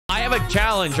I have a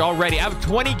challenge already. I have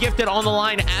 20 gifted on the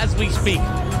line as we speak.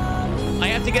 I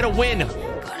have to get a win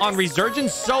on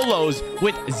Resurgence solos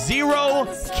with 0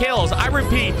 kills. I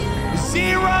repeat,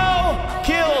 0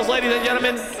 kills, ladies and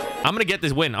gentlemen. I'm gonna get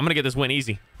this win. I'm gonna get this win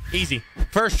easy. Easy.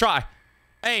 First try.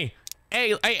 Hey,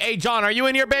 John, are you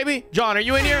in here, baby? John, are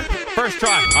you in here? First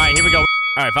try. All right, here we go. All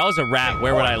right, if I was a rat,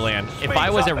 where would I land? If I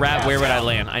was a rat, where would I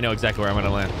land? I know exactly where I'm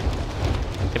gonna land.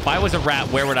 If I was a rat,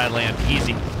 where would I land?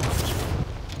 Easy.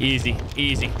 Easy.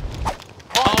 Easy.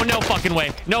 Oh, no fucking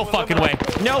way. No fucking way.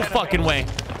 No fucking way.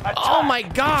 Oh my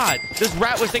god. This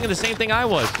rat was thinking the same thing I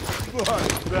was. All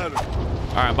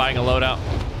right, I'm buying a loadout.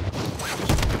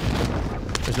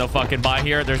 There's no fucking buy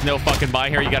here. There's no fucking buy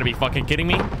here. You gotta be fucking kidding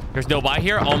me. There's no buy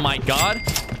here. Oh my god.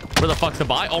 Where the fuck's the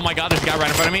buy? Oh my god, there's a guy right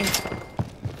in front of me.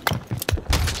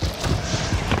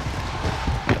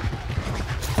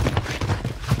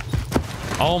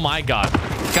 Oh my god.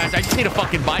 Guys, I just need a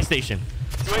fucking buy station.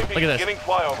 Look at this. Getting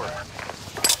flyover.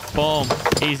 Boom.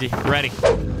 Easy. Ready.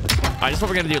 All right, this is what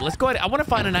we're gonna do. Let's go ahead. I want to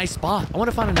find a nice spot. I want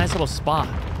to find a nice little spot.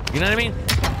 You know what I mean?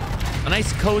 A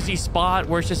nice cozy spot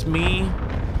where it's just me.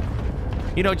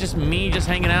 You know, just me just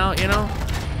hanging out, you know?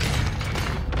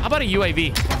 How about a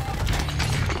UAV?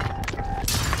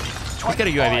 Let's get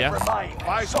a UAV, yeah?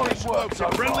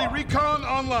 Friendly recon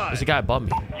online. There's a guy above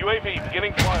me. UAV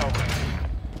beginning flyover.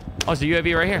 Oh, it's a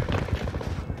UAV right here.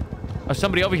 Oh,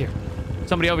 somebody over here.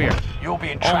 Somebody over here. You'll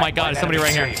be in oh my god, there's somebody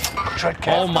right here.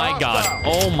 Oh my god.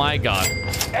 Oh my god.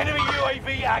 Enemy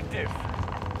UAV active.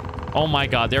 Oh my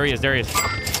god, there he is. There he is.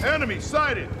 Enemy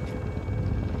sighted.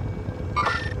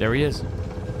 There he is.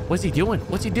 What's he doing?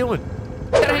 What's he doing?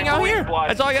 Gotta hang out here.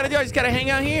 That's all I gotta do. I just gotta hang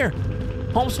out here.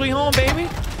 Home sweet home, baby.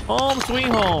 Home sweet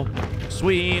home.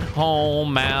 Sweet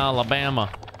home, Alabama.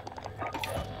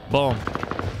 Boom.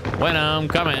 When I'm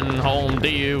coming home to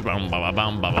you. Bum, bum,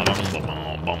 bum, bum, bum, bum,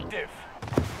 bum, bum.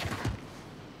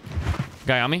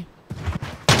 Guy on me.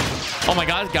 Oh my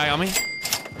god, guy on me.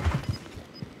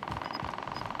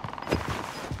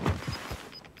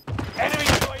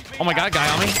 Oh my god, guy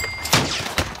on me.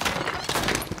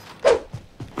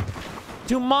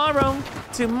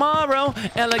 Tomorrow,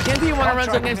 elegant, you wanna run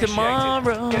some games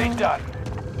tomorrow? Getting done.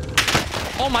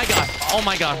 Oh my god, oh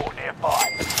my god. Nearby.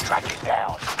 Track it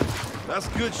down. That's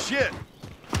good shit.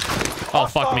 Oh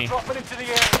fuck me. Dropping into the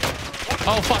area.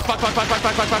 Oh fuck.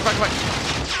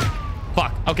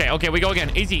 Fuck. Okay, we go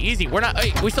again. Easy. We're not.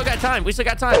 Hey, we still got time. I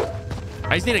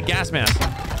just need a gas mask,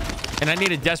 and I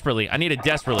need it desperately.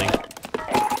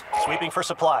 Sweeping for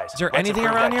supplies. Is there anything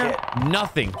around here?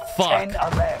 Nothing. Fuck. 10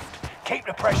 are left. Keep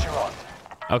the pressure on.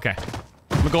 Okay.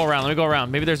 Let me go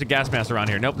around. Maybe there's a gas mask around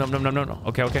here. Nope. No.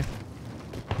 Okay.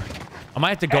 I might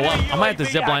have to go up. I might have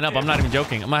to zip line up. I'm not even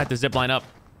joking. I might have to zip line up.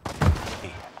 All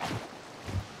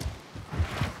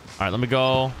right, let me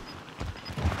go.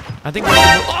 I think we're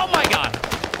gonna oh my god.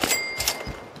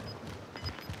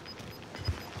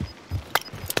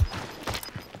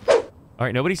 All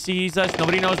right, nobody sees us.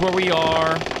 Nobody knows where we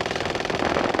are.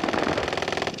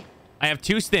 I have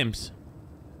 2 stims.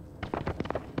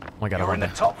 Oh my god, You're in the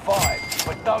top 5,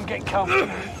 but don't get comfortable.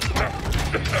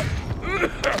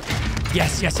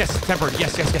 Yes. Tempered.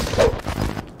 Yes.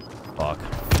 Fuck.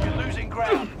 You're losing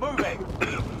ground. Moving.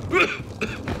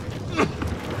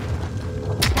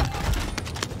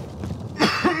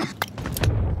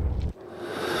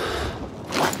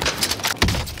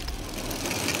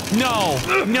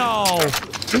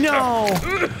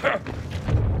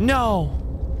 No.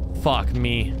 Fuck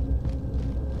me.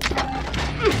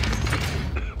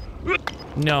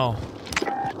 No.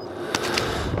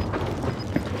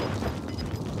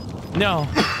 Into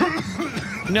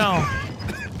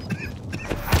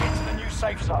the new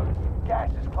safe zone.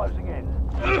 Gas is closing in.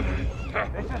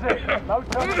 This is it. No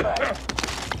turning back.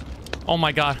 Oh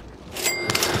my god.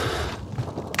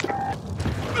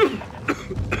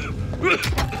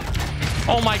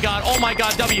 Oh my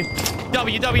god. W.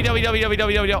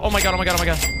 Oh my god.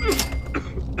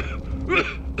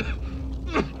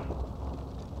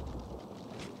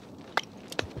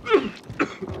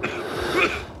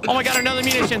 Oh my god, another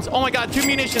munitions. Oh my god, 2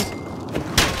 munitions.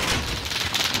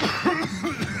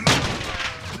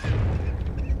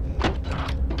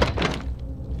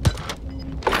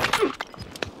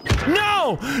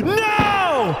 No!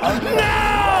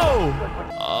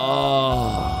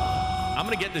 Oh. I'm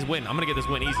gonna get this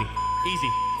win. Easy.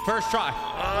 First try.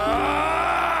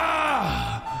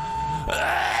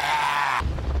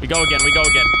 We go again.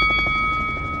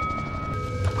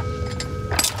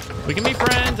 We can be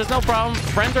friends. There's no problem.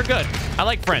 Friends are good. I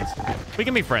like friends. We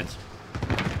can be friends.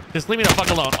 Just leave me the fuck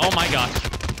alone. Oh my god.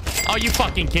 Oh, you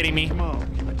fucking kidding me? Come on,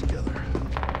 keep it together.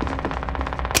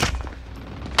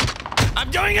 I'm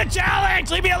doing a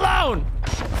challenge. Leave me alone.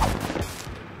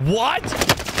 What?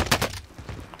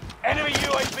 Enemy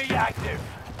UAV active.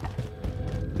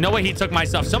 No way he took my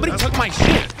stuff. Somebody took my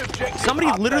shit.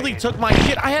 Somebody literally took my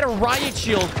shit. I had a riot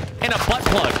shield and a butt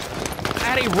plug. I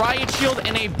had a riot shield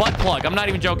and a butt plug. I'm not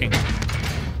even joking.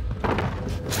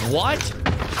 What?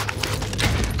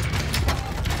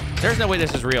 There's no way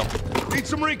this is real. Need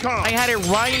some recon. I had a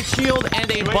riot shield and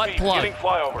a butt plug.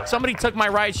 Somebody took my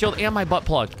riot shield and my butt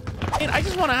plug. And I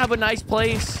just want to have a nice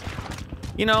place,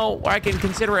 you know, where I can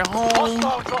consider it home.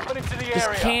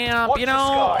 Just camp, you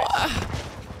know.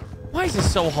 Why is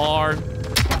this so hard?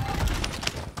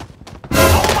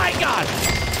 Oh my god!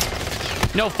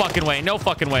 No fucking way. No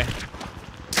fucking way.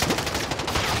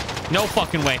 No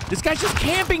fucking way. This guy's just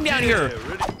camping down here.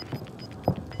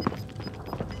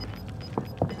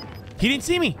 He didn't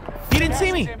see me. He didn't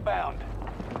see me.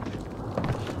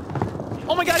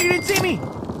 Oh my god, he didn't see me.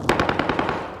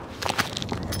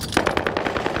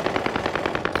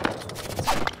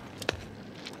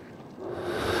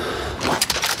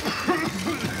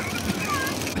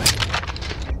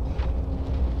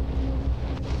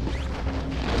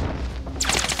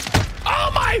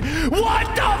 Oh my,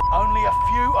 what the? Only a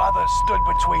few others stood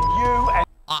between you and...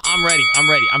 I'm ready. I'm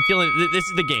ready. I'm feeling this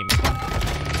is the game.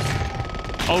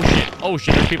 Oh shit. Oh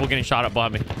shit. There's people getting shot up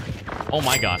behind me. Oh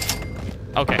my god.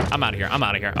 Okay, I'm out of here. I'm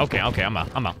out of here. Okay, I'm out.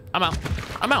 I'm out. I'm out.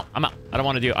 I'm out. I'm out. I don't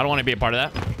want to be a part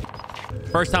of that.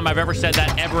 First time I've ever said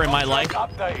that ever in my life.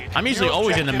 I'm usually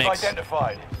always in the mix.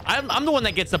 I'm the one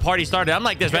that gets the party started. I'm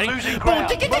like this, ready? You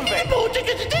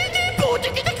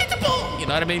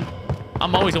know what I mean?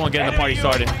 I'm always the one getting the party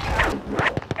started.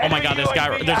 Oh my god, there's a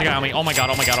guy on me. Oh my god,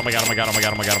 oh my god, oh my god, oh my god, oh my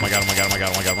god, oh my god, oh my god, oh my god, oh my god, oh my god,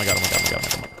 oh my god, oh my god, oh my god, oh my god.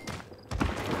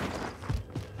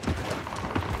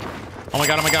 Oh my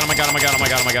god, oh my god, oh my god, oh my god, oh my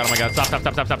god, oh my god, oh my god. Stop, stop,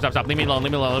 stop, stop, stop, stop, stop. Leave me alone,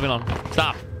 leave me alone, leave me alone.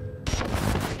 Stop.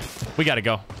 We gotta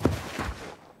go.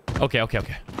 Okay, okay,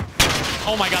 okay.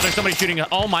 Oh my god, there's somebody shooting.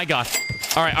 Oh my god.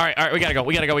 All right, all right, all right. We gotta go.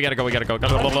 We gotta go. We gotta go. We gotta go. We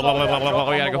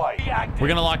gotta go. We're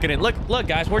gonna lock it in. Look, look,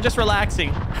 guys. We're just relaxing.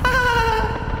 Enemy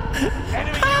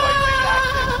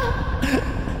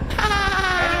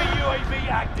UAV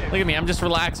active. Look at me. I'm just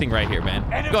relaxing right here, man.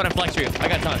 Go ahead and flex you. I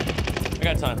got time. I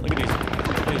got time. Look at these.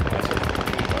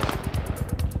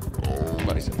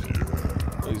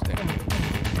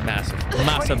 Massive.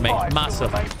 Massive, mate. Massive.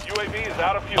 UAV is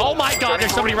out of fuel. Oh my god,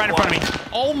 there's somebody right in front of me.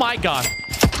 Oh my god.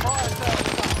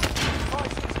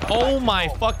 Oh my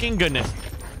fucking goodness.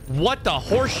 What the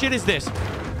horse shit is this?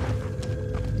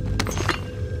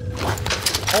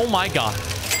 Oh my god.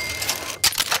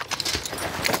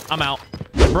 I'm out.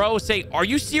 Bro, say, are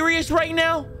you serious right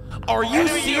now? Are you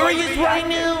serious right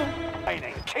now?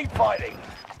 Keep fighting.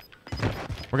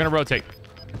 We're gonna rotate.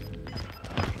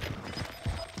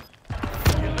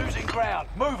 You're losing ground.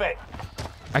 Move it.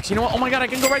 Actually, you know what? Oh my god, I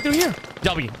can go right through here.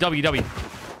 W, W, W.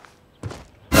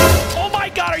 Oh my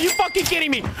god, are you fucking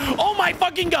kidding me? Oh my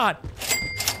fucking god.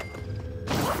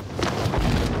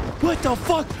 What the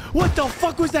fuck? What the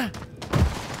fuck was that?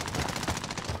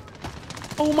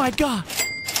 Oh my god.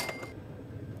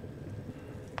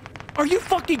 Are you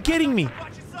fucking kidding me?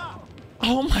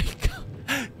 Oh my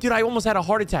god. Dude, I almost had a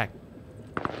heart attack.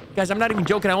 Guys, I'm not even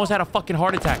joking. I almost had a fucking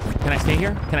heart attack. Can I stay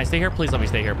here? Can I stay here? Please let me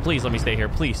stay here. Please let me stay here.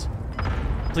 Please.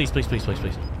 Please, please, please, please,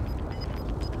 please.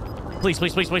 Please,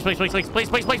 please, please, please, please, please, please, please,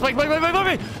 please, please, please,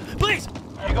 please, please.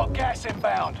 You got gas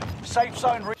inbound. Safe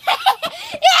zone.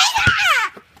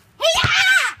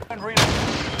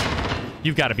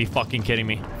 You've got to be fucking kidding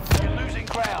me. You're losing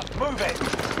ground. Move it.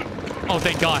 Oh,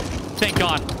 thank God. Thank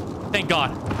God. Thank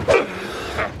God.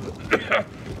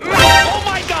 Oh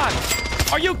my God.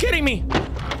 Are you kidding me?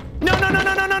 No, no, no,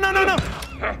 no, no, no, no, no, no.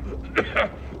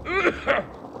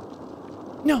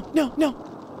 No, no, no.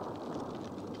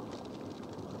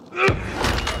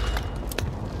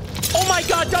 Oh my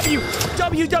god, W!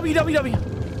 W, W, W, W!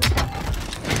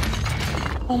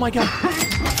 Oh my god.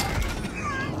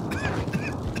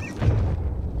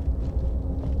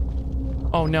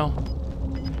 Oh no.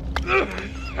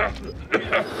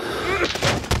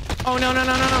 Oh no, no,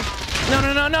 no, no, no. No,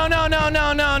 no, no, no, no, no,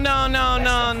 no, no, no, no,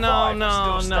 no, no,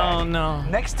 no, no, no.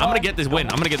 I'm gonna get this win.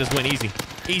 I'm gonna get this win easy.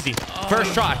 Easy.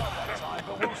 First try.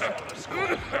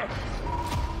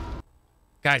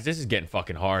 Guys, this is getting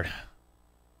fucking hard.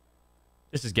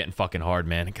 This is getting fucking hard,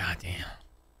 man. God damn.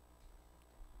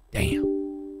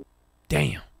 Damn.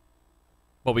 Damn.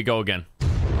 But we go again.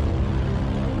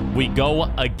 We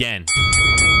go again.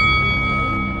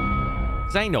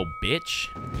 'Cause I ain't no bitch.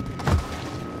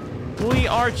 We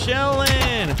are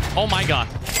chilling. Oh my god.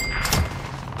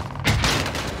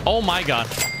 Oh my god.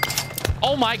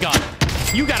 Oh my god.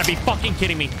 You gotta be fucking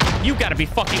kidding me. You gotta be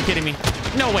fucking kidding me.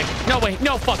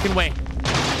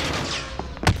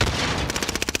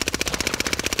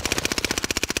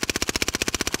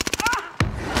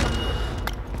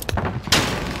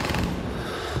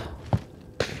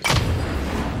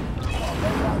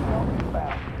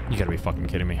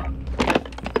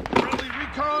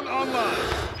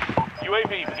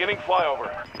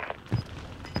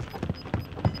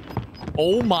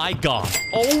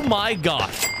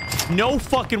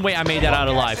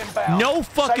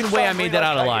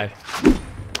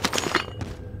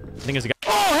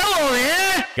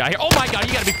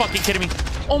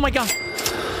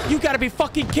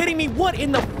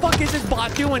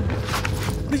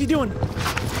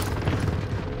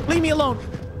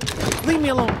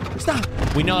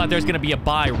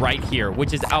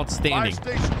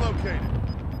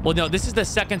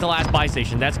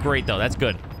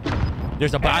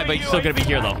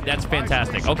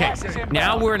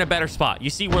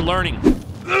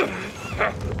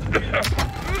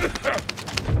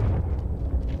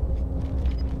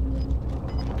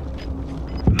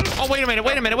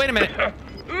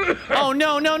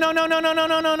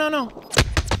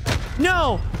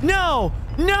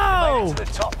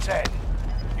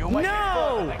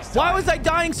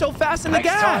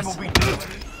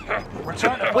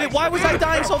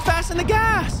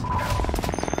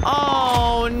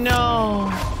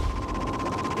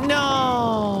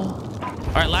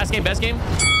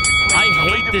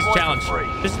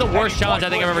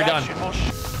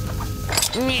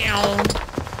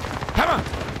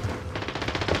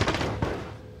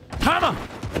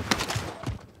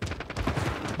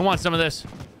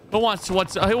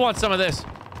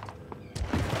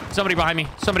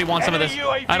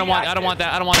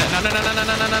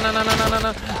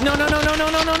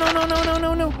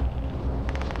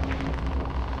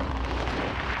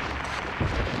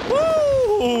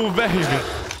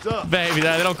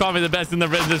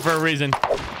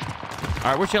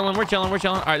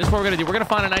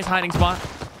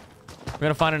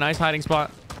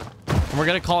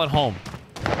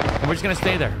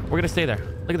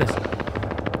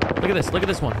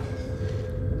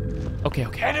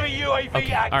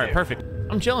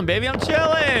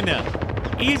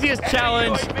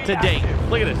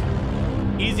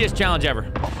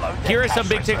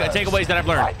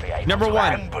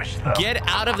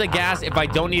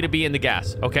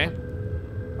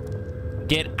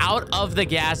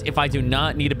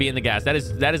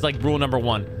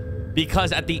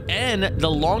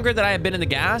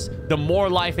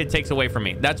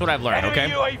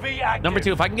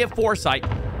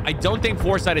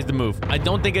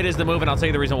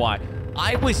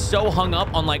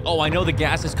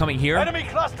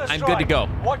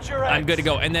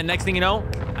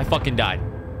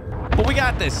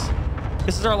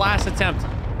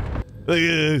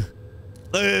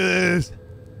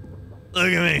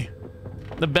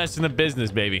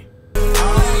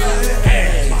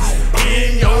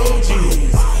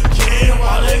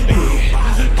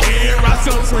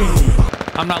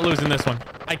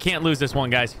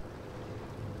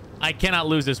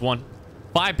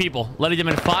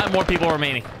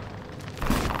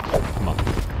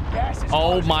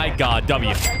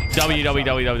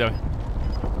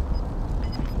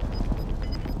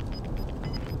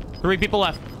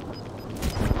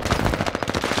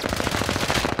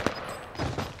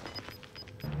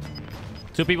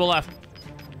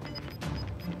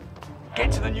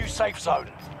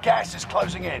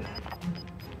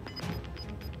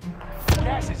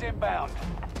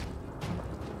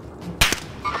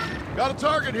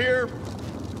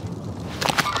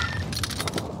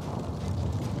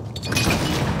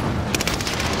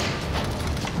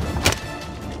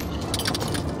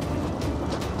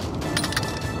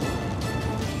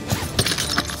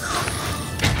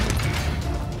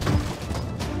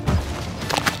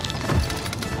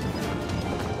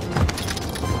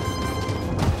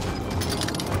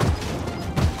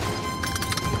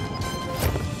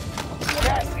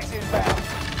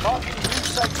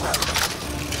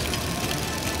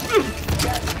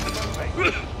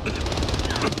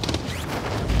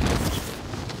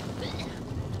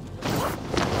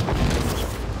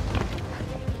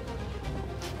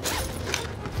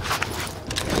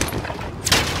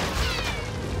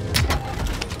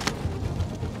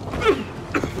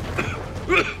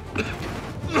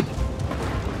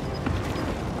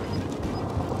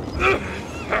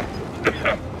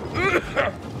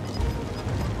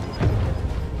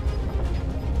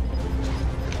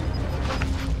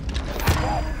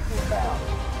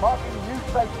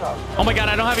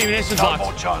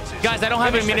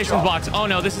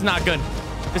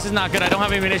 This is not good. I don't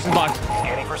have a munitions box.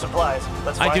 Scanning for supplies.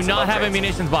 Let's I find do some not have a upgrades.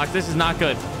 munitions box. This is not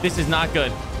good. This is not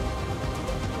good.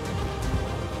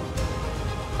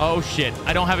 Oh, shit.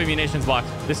 I don't have a munitions box.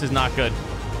 This is not good.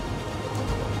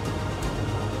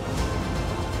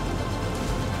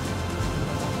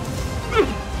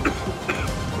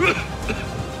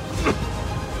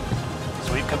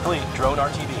 Sweep complete. Drone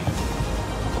RTB.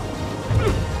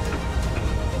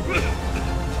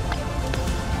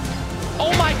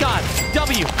 Oh my god.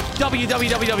 W. W, W,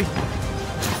 W, W.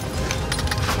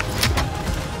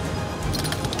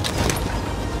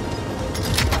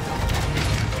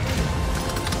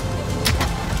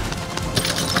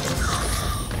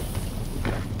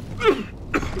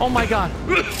 Oh my god.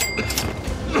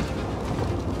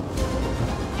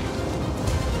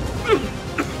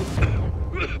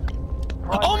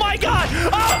 Oh my god.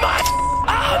 Oh my.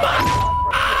 Oh my.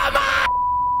 Oh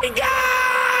my god.